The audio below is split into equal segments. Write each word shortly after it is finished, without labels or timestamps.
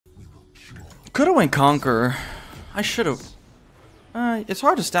could have went Conqueror. I should have. It's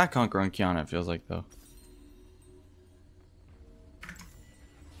hard to stack Conqueror on Kiana, it feels like, though.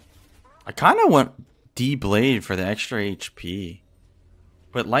 I kind of want D-Blade for the extra HP.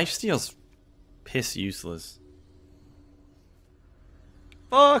 But Lifesteal's piss useless.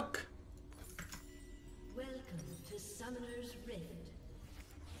 Fuck! Welcome to Summoner's Rift.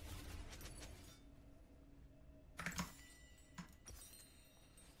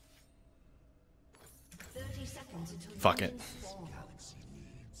 Fuck it.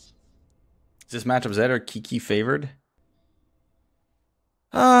 Is this matchup Zed or Kiki favored?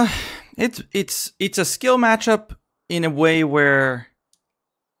 It's a skill matchup in a way where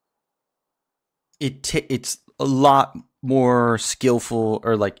it's a lot more skillful,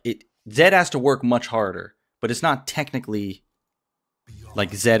 or like Zed has to work much harder, but it's not technically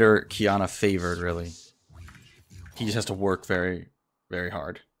like Zed or Kiana favored really. He just has to work very, very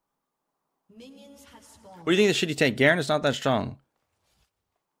hard. What do you think of the shitty take? Garen is not that strong.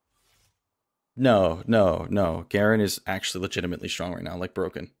 No. Garen is actually legitimately strong right now, like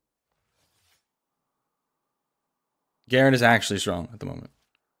broken. Garen is actually strong at the moment.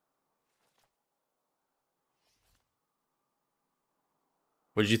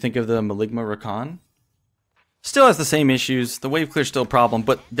 What did you think of the Maligma Rakan? Still has the same issues. The wave clear's still a problem,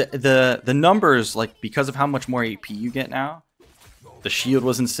 but the numbers, like, because of how much more AP you get now, the shield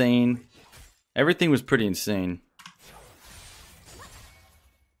was insane. Everything was pretty insane.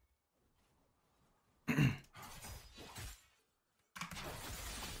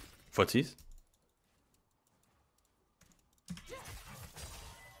 Footsies.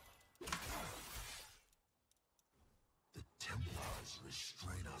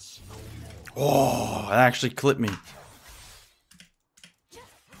 Oh, that actually clipped me.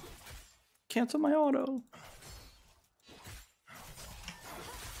 Cancel my auto.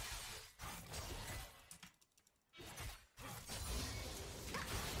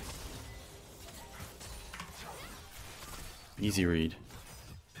 Easy read.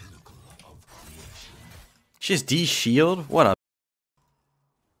 She has D shield? What a...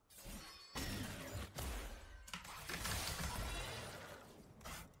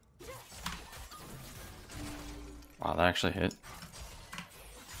 Wow, that actually hit.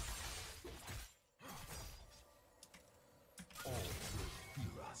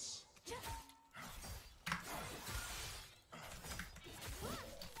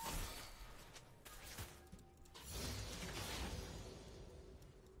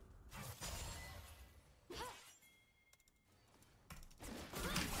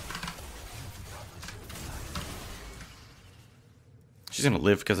 She's gonna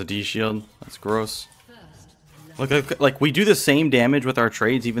live because of D shield. That's gross. Look, like we do the same damage with our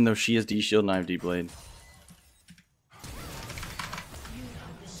trades, even though she has D shield and I have D blade.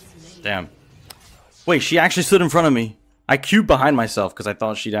 Damn. Wait, she actually stood in front of me. I queued behind myself because I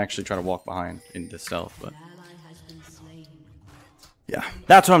thought she'd actually try to walk behind in the stealth, but yeah,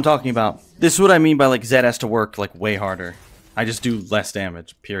 that's what I'm talking about. This is what I mean by like Zed has to work like way harder. I just do less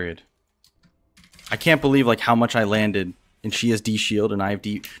damage. Period. I can't believe like how much I landed. And she has D shield and I have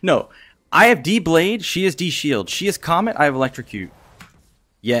D... No, I have D blade, she has D shield. She has Comet, I have Electrocute.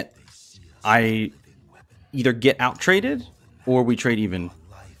 Yet, I either get out traded or we trade even.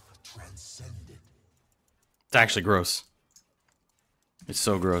 It's actually gross. It's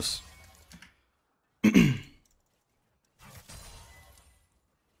so gross.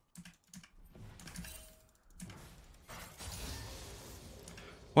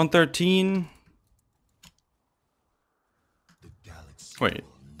 113. Wait,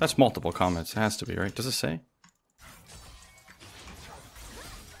 that's multiple comments. It has to be, right? Does it say?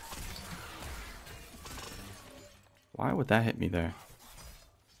 Why would that hit me there?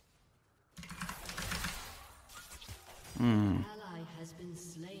 I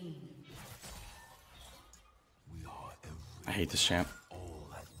hate this champ.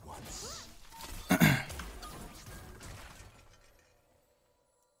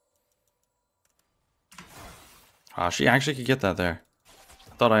 Ah, she actually could get that there.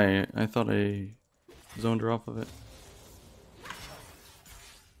 I thought I zoned her off of it.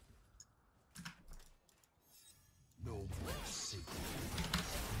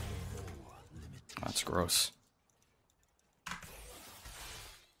 That's gross.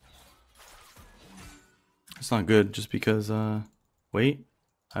 It's not good just because, wait.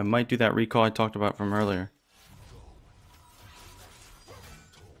 I might do that recall I talked about from earlier.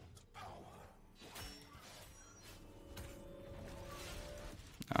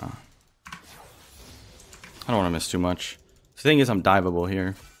 I don't want to miss too much. The thing is, I'm diveable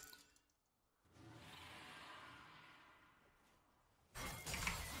here.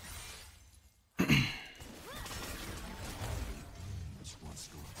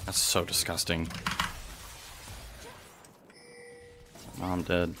 That's so disgusting. Oh, I'm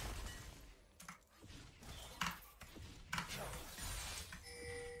dead.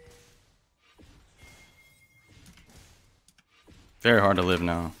 Very hard to live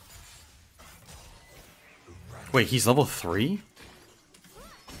now. Wait, he's level 3?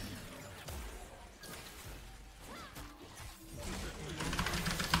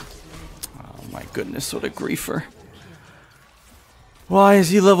 Oh my goodness, what a griefer. Why is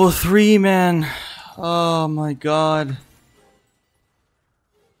he level 3, man? Oh my god.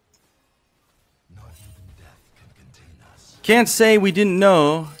 Can't say we didn't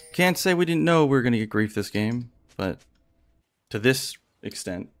know. Can't say we didn't know we were gonna get grief this game, but to this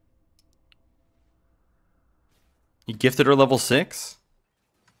extent. He gifted her level 6?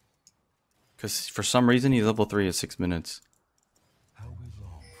 Because for some reason he's level 3 at 6 minutes. How we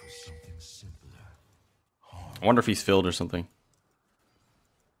long for something simpler. I wonder if he's filled or something.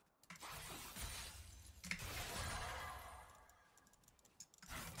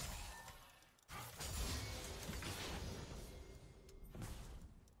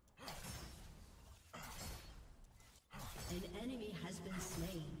 An enemy has been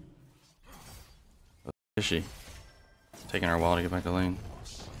slain. Is she? Taking her a while to get back to lane.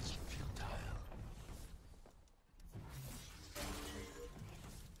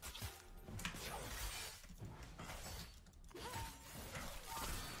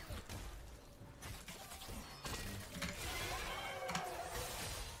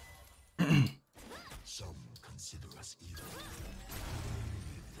 Some consider us evil.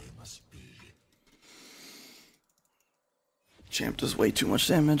 They must be. Champ does way too much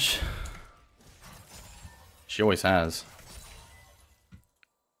damage. She always has.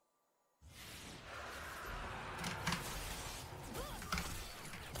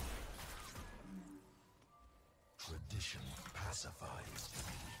 Tradition pacifies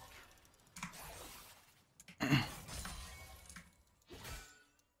the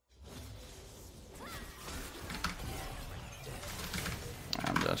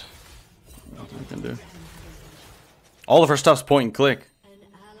I'm dead. Nothing I can do. All of her stuff's point and click. An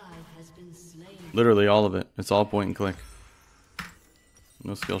ally has been slain. Literally all of it. It's all point and click.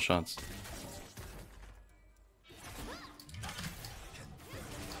 No skill shots.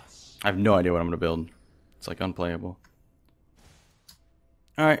 I have no idea what I'm going to build. It's like unplayable.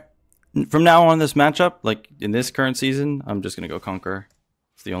 Alright. From now on this matchup, like in this current season, I'm just going to go Conqueror.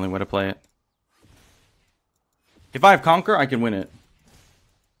 It's the only way to play it. If I have Conqueror, I can win it.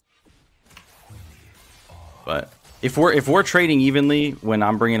 But if we're trading evenly when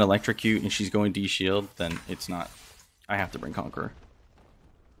I'm bringing Electrocute and she's going D-Shield, then it's not. I have to bring Conqueror.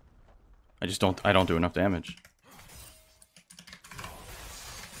 I don't do enough damage.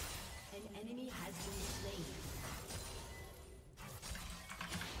 An enemy has been slain.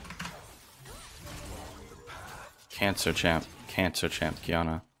 Cancer champ,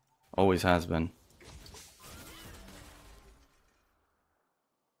 Kiana. Always has been.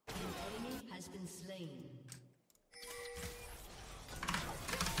 An enemy has been slain.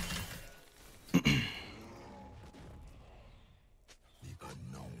 The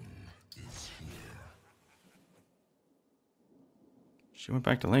unknown is here. She went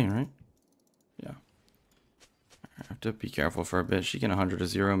back to lane, right? Yeah. I have to be careful for a bit. She can 100 to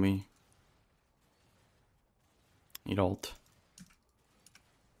 0 me. Need ult.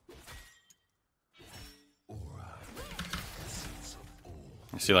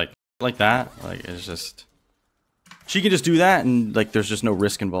 I see like that. Like it's just she can just do that and like there's just no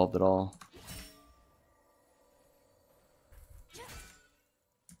risk involved at all.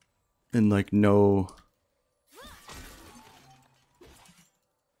 And like no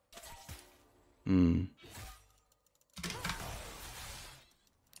I need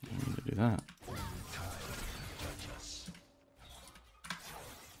to do that.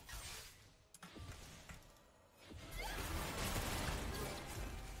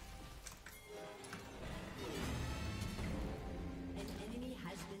 An enemy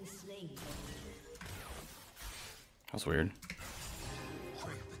has been slain. That's weird.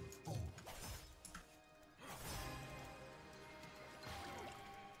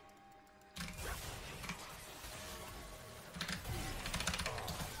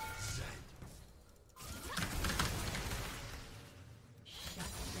 Shut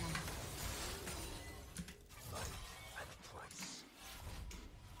down.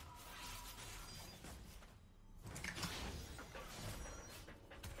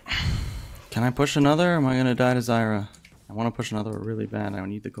 Can I push another or am I gonna die to Zyra? I want to push another really bad. I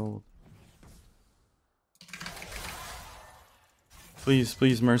need the gold. Please,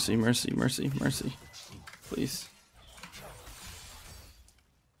 please, mercy, mercy, mercy, mercy. Please.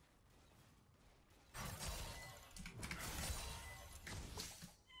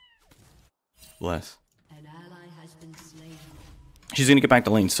 Bless. An ally has been slain. She's gonna get back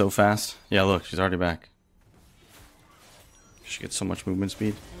to lane so fast. Yeah, look, she's already back. She gets so much movement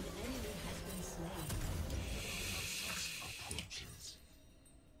speed.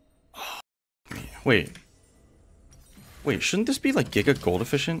 Wait. Wait, shouldn't this be like Giga Gold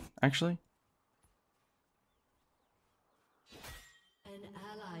efficient, actually? An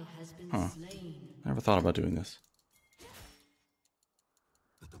ally has been Huh. slain. Never thought about doing this.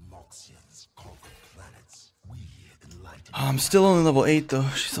 The Demoxians conquer planets. We enlighten. I'm still only level 8 though.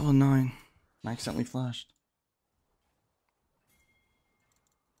 She's level 9. I accidentally flashed.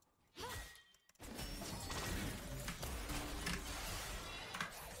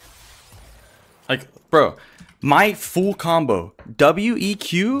 Like, bro, my full combo,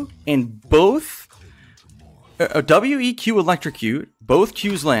 WEQ and both, WEQ electrocute, both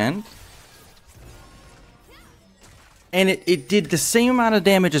Qs land, and it did the same amount of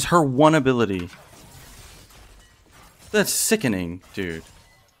damage as her one ability. That's sickening, dude.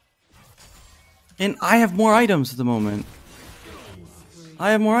 And I have more items at the moment.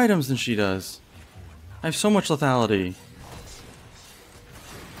 I have more items than she does. I have so much lethality.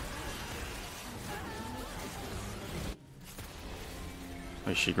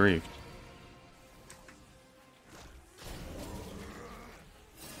 Wait, she grieved.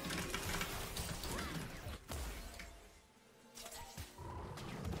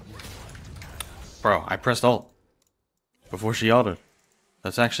 Bro, I pressed ult before she ulted.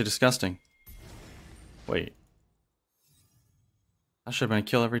 That's actually disgusting. Wait. That should have been a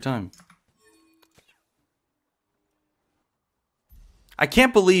kill every time. I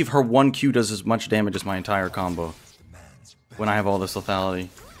can't believe her 1Q does as much damage as my entire combo when I have all this lethality.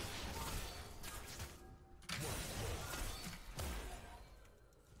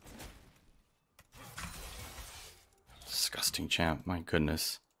 Disgusting champ, my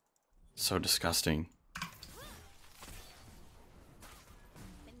goodness. So disgusting.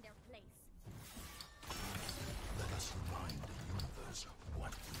 Let us remind the universe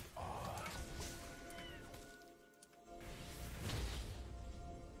what we are.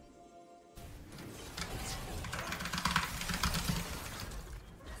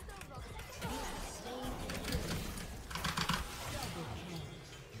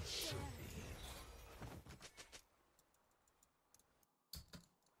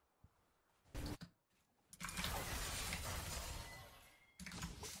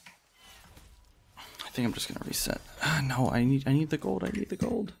 I think I'm just gonna reset. No, I need the gold. I need the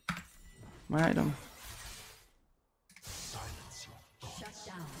gold. My item. Silence your thoughts. Shut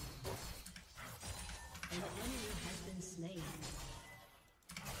down. An enemy has been slain.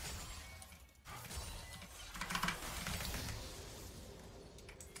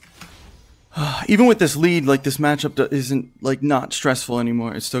 Even with this lead, like this matchup isn't like not stressful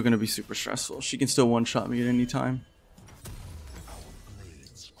anymore. It's still gonna be super stressful. She can still one-shot me at any time.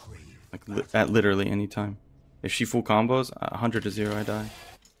 Blades crave. Like at literally any time. If she full combos, 100 to 0, I die.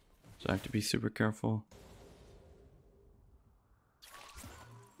 So I have to be super careful.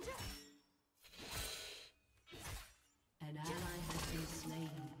 An ally has been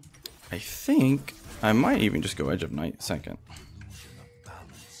slain. I think I might even just go Edge of Night second. Illusion of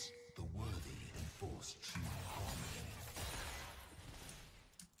balance. The worthy enforce true harmony.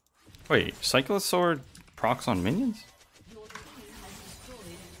 Wait, Cyclist Sword procs on minions? Your team has destroyed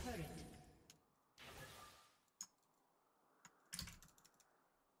a turret.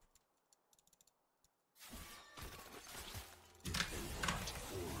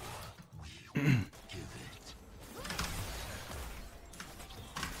 Give it.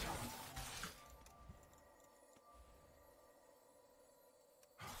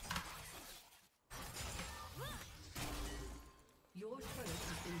 Your turret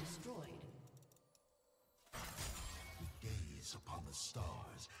has been destroyed. Gaze upon the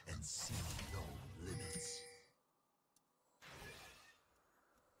stars and see no limits.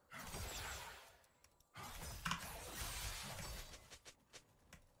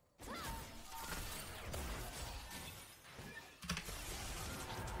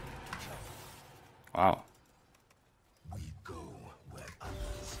 Wow. We go where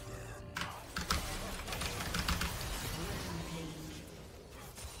others dare not.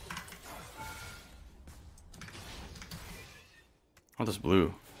 Oh, this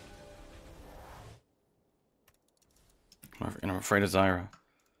blue. And I'm afraid of Zyra.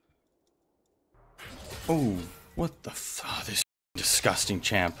 Oh, what the fuck? This disgusting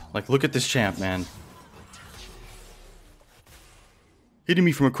champ. Like, look at this champ, man. Hitting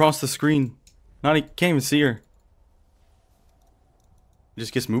me from across the screen. Can't even see her.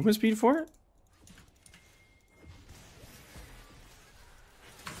 Just gets movement speed for it?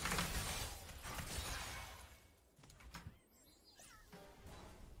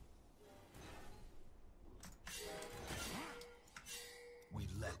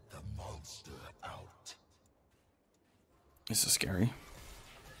 This is scary.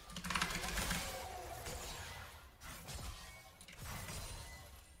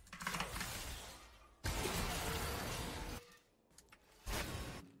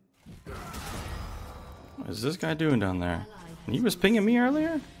 What is this guy doing down there? He was pinging me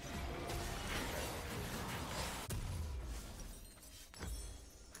earlier?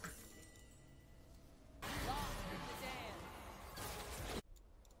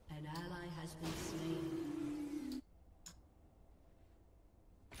 An ally has been slain.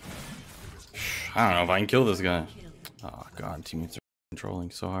 I don't know if I can kill this guy. Oh god, teammates are controlling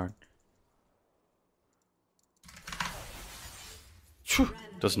so hard. Phew,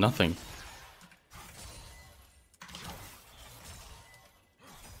 does nothing.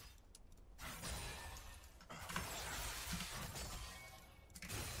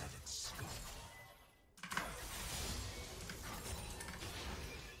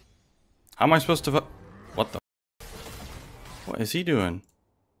 How am I supposed to what the? What is he doing?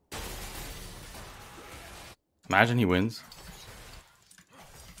 Imagine he wins.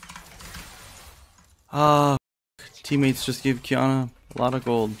 Ah, teammates just give Kiana a lot of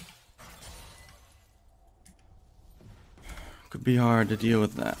gold. Could be hard to deal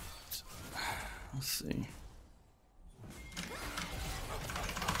with that. Let's see.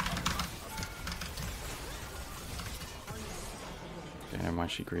 Okay, never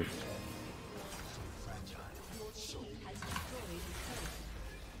mind, she grieved.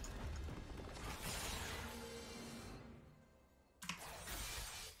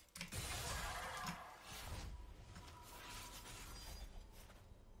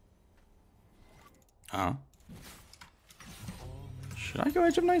 Huh? Should I go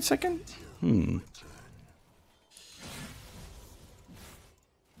Edge of Night second?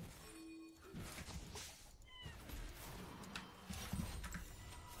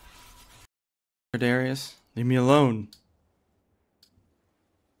 Darius, leave me alone.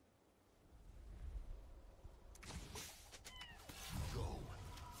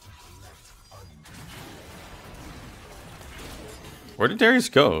 Where did Darius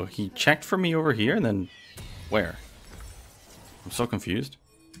go? He checked for me over here and then where? I'm so confused.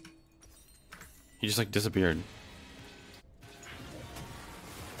 He just like disappeared.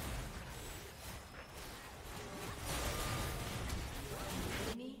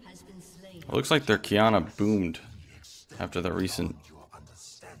 It looks like their Kiana boomed after the recent.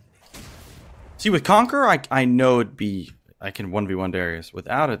 See, with Conqueror, I know it'd be I can 1v1 Darius.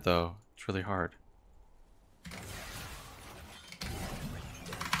 Without it though, it's really hard.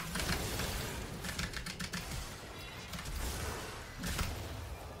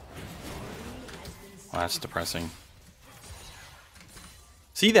 Well, that's depressing.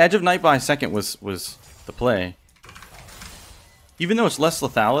 See, the Edge of Night by second was the play. Even though it's less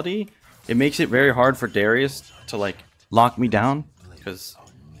lethality, it makes it very hard for Darius to like lock me down because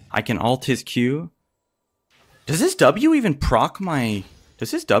I can ult his Q. Does his W even proc my?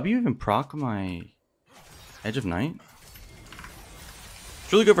 Does his W even proc my Edge of Night?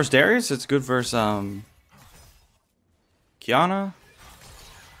 It's really good versus Darius. It's good versus Kiana.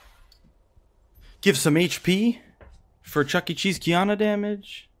 Give some HP for Chuck E. Cheese Kiana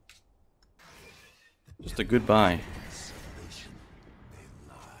damage. Just a good buy.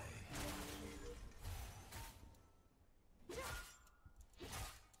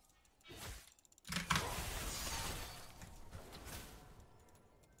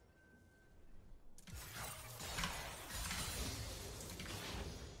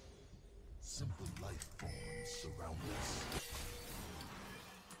 Simple life forms surround us.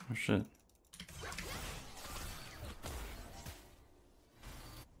 Oh shit.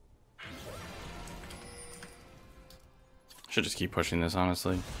 Should just keep pushing this,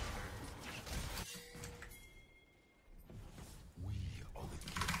 honestly. We are the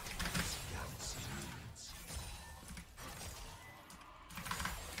gift this galaxy needs.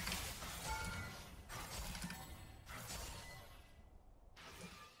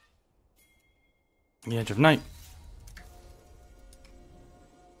 The Edge of Night.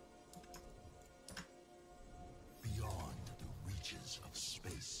 Beyond the reaches of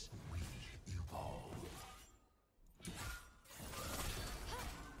space, we evolve.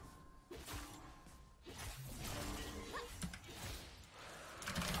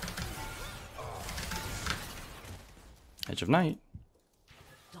 Edge of Night.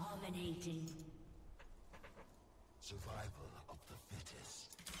 Dominating. Survival of the fittest.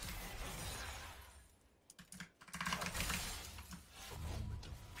 A moment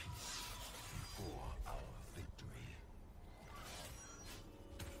of peace before our victory.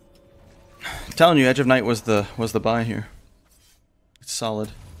 I'm telling you, Edge of Night was the buy here. It's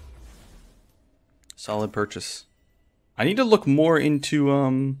solid. Solid purchase. I need to look more into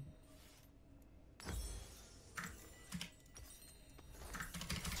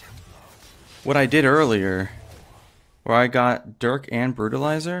what I did earlier, where I got Dirk and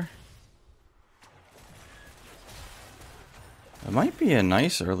Brutalizer. It might be a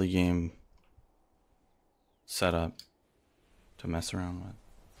nice early game setup to mess around with.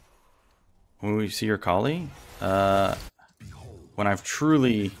 When we see your Kali, when I've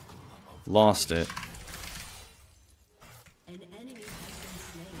truly lost it,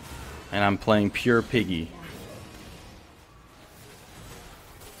 and I'm playing pure Piggy.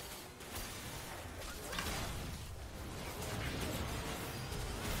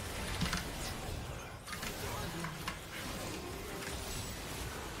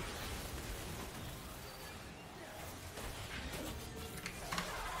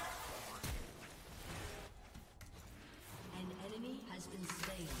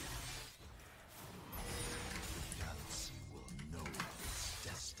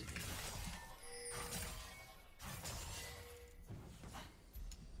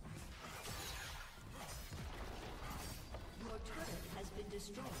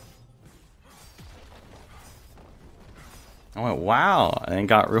 I went, wow, and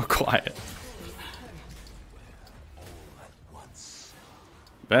got real quiet.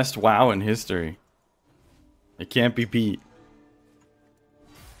 Best WoW in history. It can't be beat.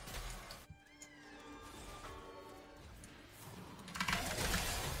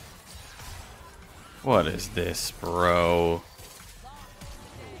 What is this, bro?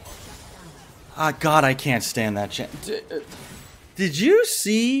 Ah, God, I can't stand that champ. Did you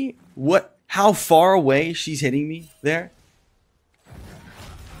see how far away she's hitting me there?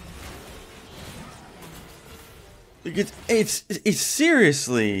 It's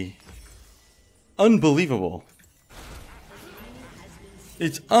seriously unbelievable.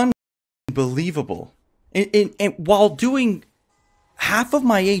 It's unbelievable. And while doing half of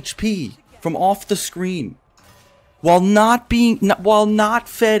my HP from off the screen, while not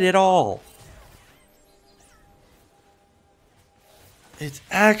fed at all. It's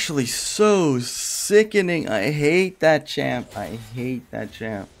actually so sickening. I hate that champ. I hate that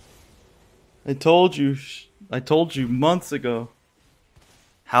champ. I told you months ago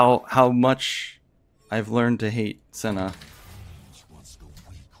how much I've learned to hate Senna.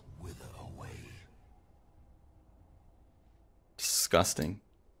 Disgusting.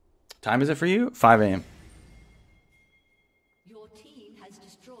 Time is it for you? 5 a.m. Your team has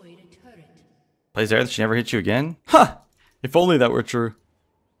destroyed a turret. Plays there that she never hits you again? Huh! If only that were true.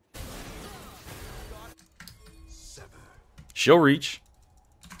 She'll reach.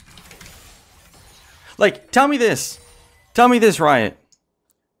 Like, tell me this. Tell me this, Riot.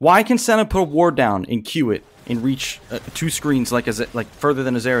 Why can Senna put a ward down and Q it and reach 2 screens like further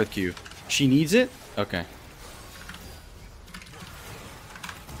than a Xerath Q? She needs it? Okay.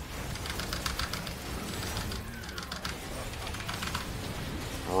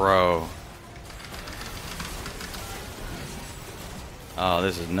 Bro. Oh,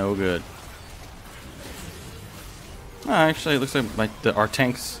 this is no good. Oh, actually, it looks like our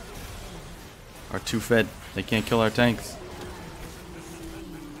tanks are too fed. They can't kill our tanks.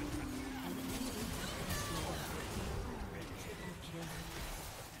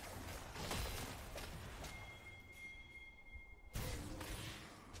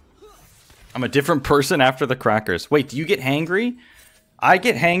 I'm a different person after the crackers. Wait, do you get hangry? I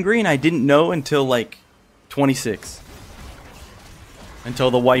get hangry and I didn't know until like 26.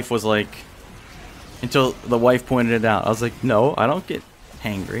 Until the wife pointed it out. I was like, no, I don't get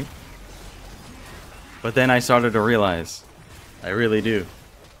hangry. But then I started to realize, I really do.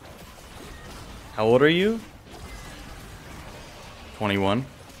 How old are you? 21.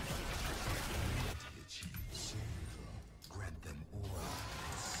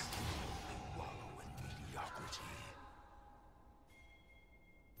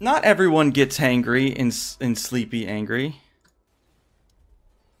 Not everyone gets hangry and sleepy angry.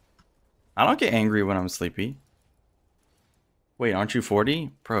 I don't get angry when I'm sleepy. Wait, aren't you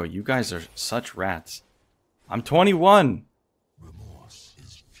 40? Bro, you guys are such rats. I'm 21. Remorse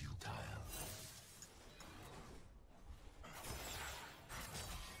is futile.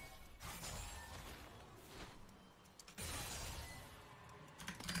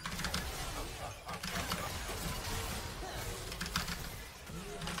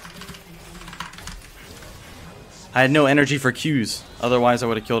 I had no energy for Qs. Otherwise, I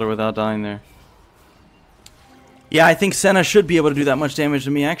would have killed her without dying there. Yeah, I think Senna should be able to do that much damage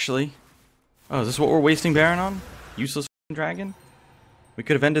to me, actually. Oh, is this what we're wasting Baron on? Useless dragon? We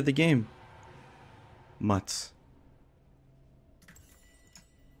could have ended the game. Mutts.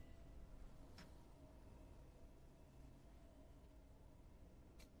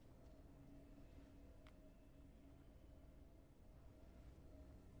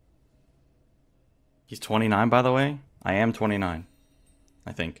 He's 29, by the way. I am 29.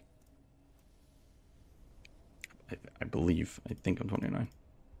 I think. I believe. I think I'm 29.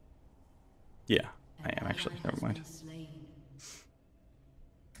 Yeah, I am actually. Never mind.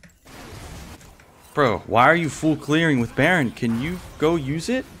 Bro, why are you full clearing with Baron? Can you go use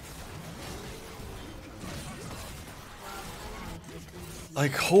it?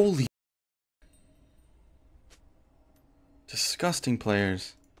 Like, holy... Disgusting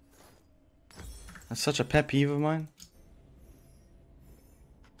players. That's such a pet peeve of mine.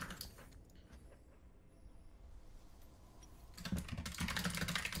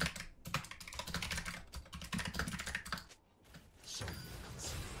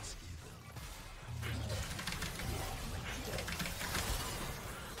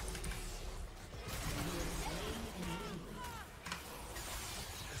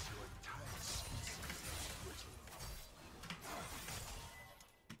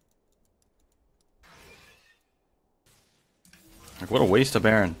 Like, what a waste of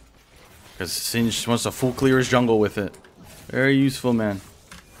Baron. Because Sin just wants to full clear his jungle with it. Very useful, man.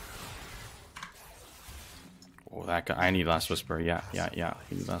 Oh, that guy. I need Last Whisper. Yeah. I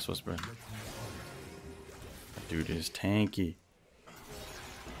need Last Whisper. That dude is tanky.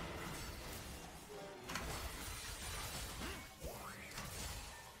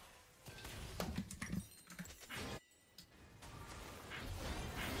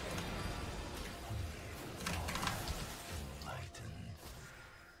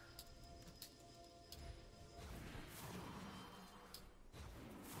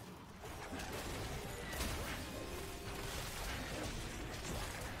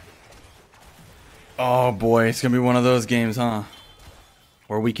 Oh boy, it's gonna be one of those games, huh?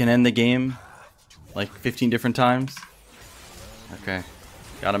 Where we can end the game like 15 different times. Okay,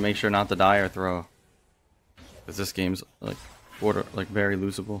 gotta make sure not to die or throw, because this game's like very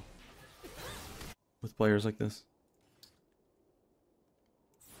losable with players like this.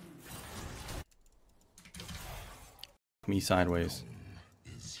 Me sideways.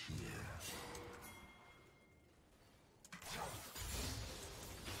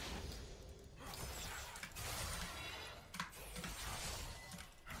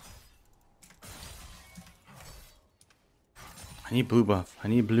 I need blue buff. I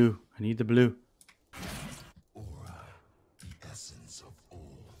need blue. I need the blue. Aura, the essence of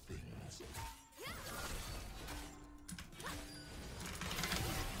all things.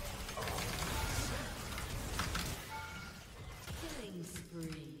 Killing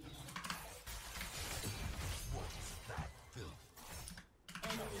spree. What's that filth?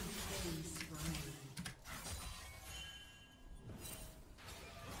 Enemy killing spree.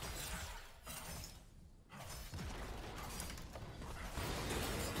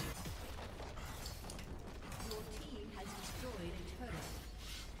 Your team has destroyed a turret.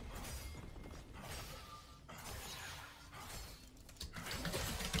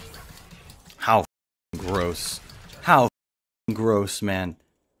 How gross. How gross, man.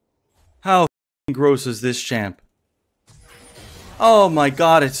 How gross is this champ? Oh my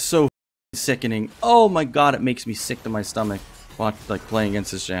god, it's so sickening. Oh my god, it makes me sick to my stomach watch like playing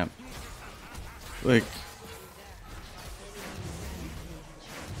against this champ. Like,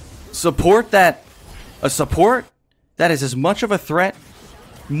 support that a support that is as much of a threat,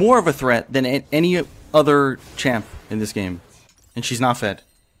 more of a threat than any other champ in this game. And she's not fed.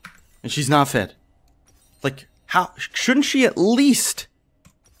 And she's not fed. Like, how shouldn't she at least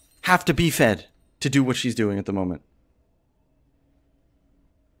have to be fed to do what she's doing at the moment?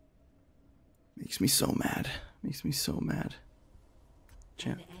 Makes me so mad. Makes me so mad.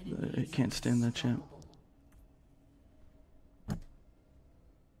 Champ, I can't stand that champ. Like,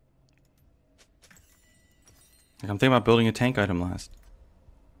 I'm thinking about building a tank item last.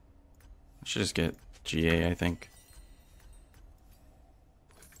 I should just get GA, I think.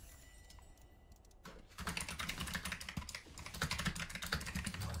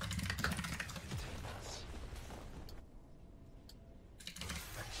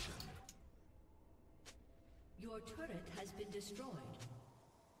 Your turret has been destroyed.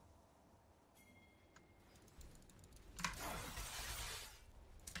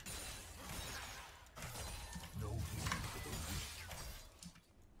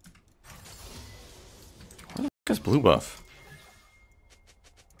 Where the fuck is blue buff?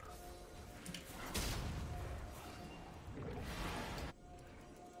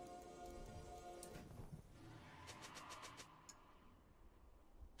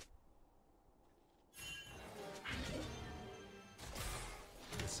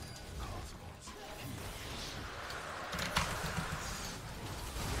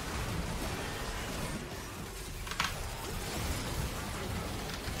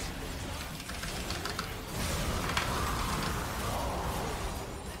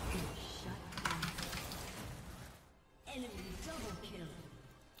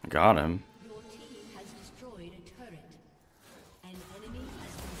 got him. Your team has destroyed a turret. An enemy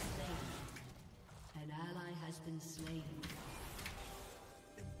has been slain. An ally has been slain.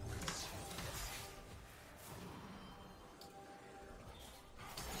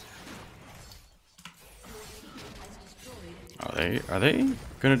 Are they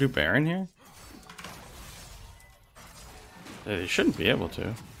gonna do Baron here? They shouldn't be able to.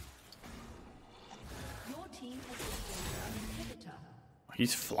 Your team has destroyed an inhibitor.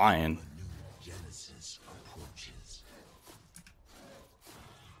 He's flying. Genesis approaches.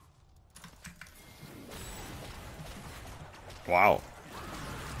 Wow.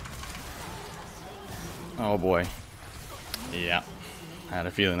 Oh boy. Yeah. I had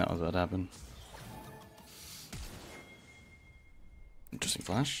a feeling that was what happened. Interesting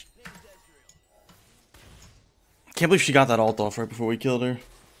flash. Can't believe she got that ult off right before we killed her.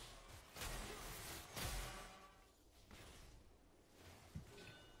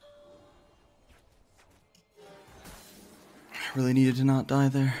 I really needed to not die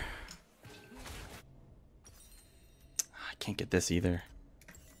there. I can't get this either.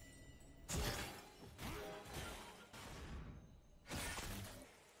 I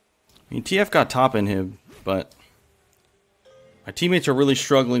mean, TF got top inhib, but my teammates are really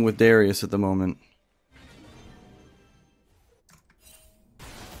struggling with Darius at the moment.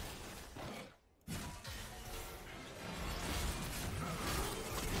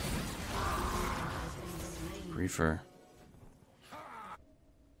 Reefer.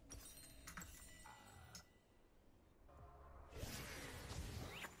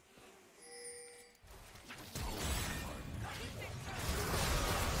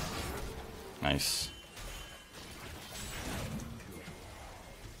 Nice.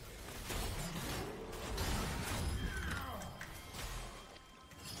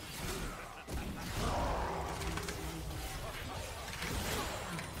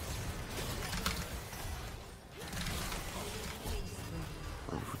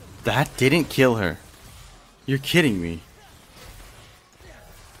 That didn't kill her. You're kidding me.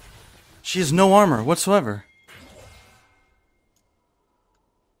 She has no armor whatsoever.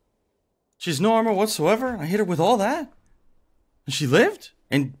 She has no armor whatsoever? I hit her with all that? And she lived?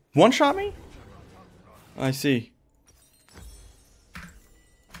 And one-shot me? I see.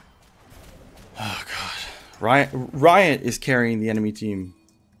 Oh god. Riot is carrying the enemy team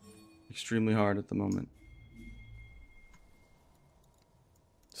extremely hard at the moment.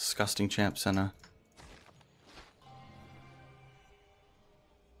 Disgusting champ, Senna.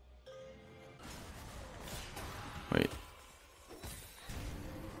 Wait.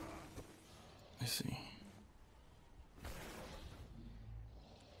 I see.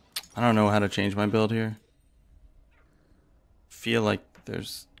 I don't know how to change my build here. Feel like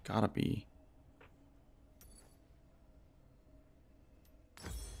there's gotta be.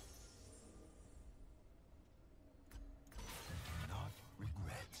 Not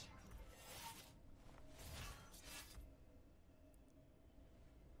regret.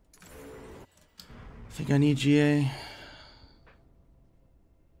 I think I need GA.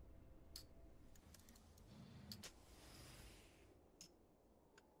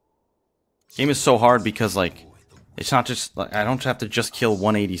 Game is so hard because like it's not just like I don't have to just kill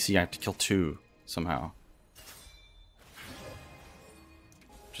one ADC, I have to kill two somehow.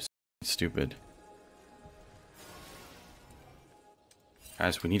 Just stupid.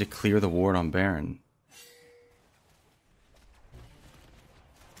 Guys, we need to clear the ward on Baron.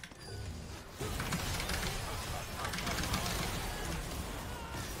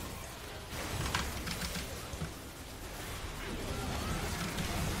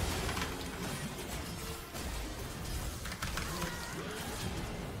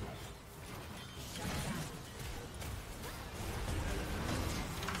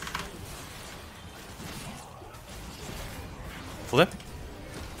 Flip.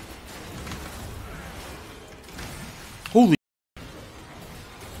 Holy.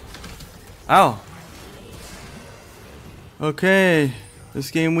 Ow. Okay.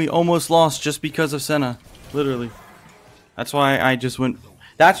 This game we almost lost just because of Senna. Literally. That's why I just went.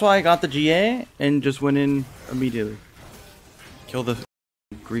 That's why I got the GA and just went in immediately. Kill the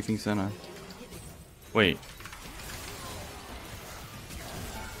griefing Senna. Wait.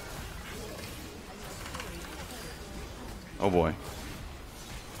 Oh boy.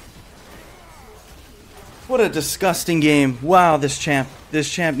 What a disgusting game. Wow, this champ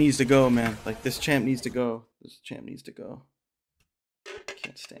needs to go, man. Like, this champ needs to go. This champ needs to go.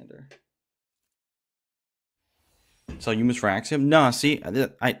 Can't stand her. So Yumus for Axiom? Nah, see,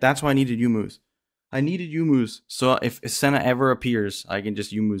 that's why I needed Yumus. I needed Yumus. So if Senna ever appears, I can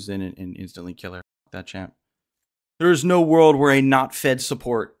just Yumus in and instantly kill her. That champ. There is no world where a not fed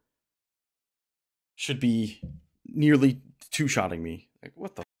support should be nearly two-shotting me. Like,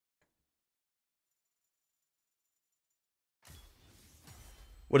 what the?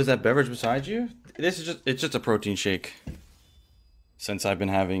 What is that beverage beside you? It's just a protein shake. Since I've been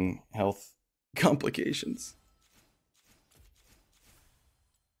having health complications.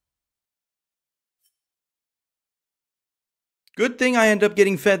 Good thing I end up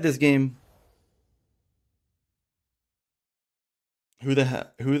getting fed this game. Who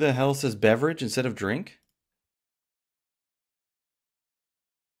the hell says beverage instead of drink?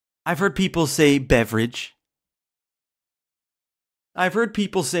 I've heard people say beverage. I've heard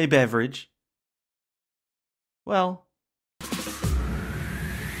people say beverage. Well,